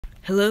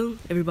Hello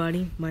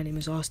everybody, my name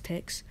is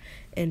Ostex,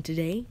 and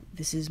today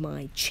this is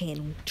my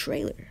channel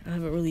trailer. I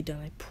haven't really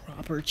done a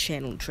proper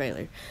channel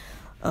trailer.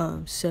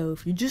 So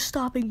if you're just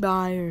stopping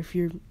by, or if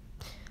you're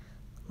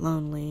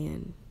lonely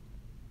and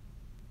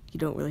you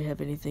don't really have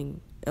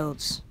anything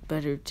else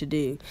better to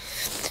do,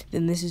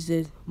 then this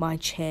is my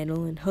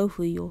channel, and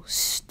hopefully you'll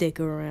stick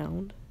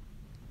around,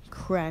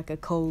 crack a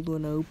cold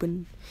one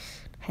open,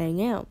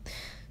 hang out.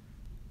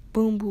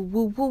 Boom, boom,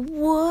 whoa, whoa,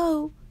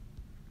 whoa.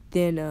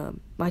 Then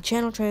my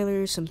channel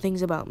trailer is some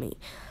things about me.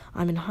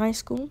 I'm in high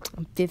school,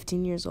 I'm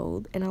 15 years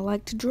old, and I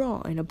like to draw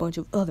and a bunch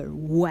of other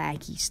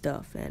wacky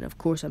stuff. And of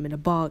course I'm into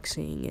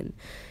boxing and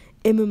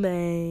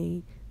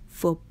MMA,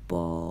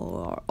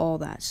 football, all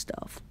that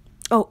stuff.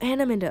 Oh,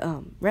 and I'm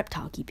into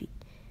reptile keeping.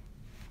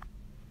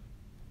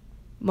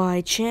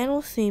 My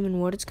channel theme and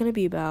what it's going to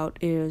be about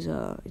is,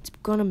 it's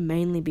going to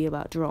mainly be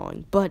about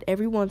drawing. But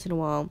every once in a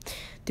while,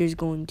 there's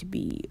going to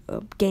be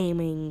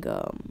gaming,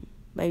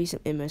 maybe some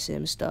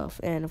MSM stuff,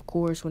 and of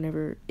course,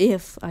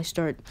 if I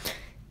start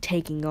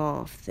taking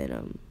off,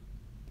 then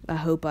I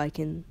hope I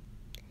can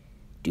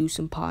do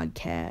some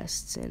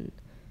podcasts and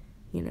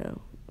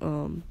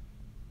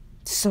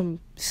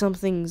some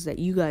things that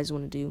you guys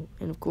want to do,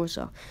 and of course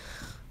I'll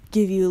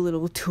give you a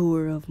little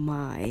tour of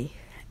my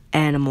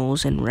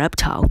animals and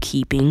reptile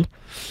keeping.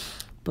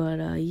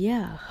 But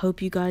yeah,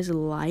 hope you guys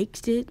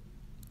liked it.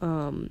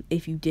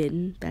 If you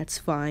didn't, that's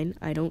fine.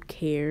 I don't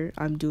care.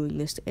 I'm doing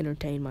this to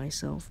entertain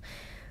myself.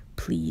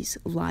 Please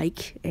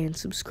like and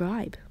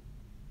subscribe.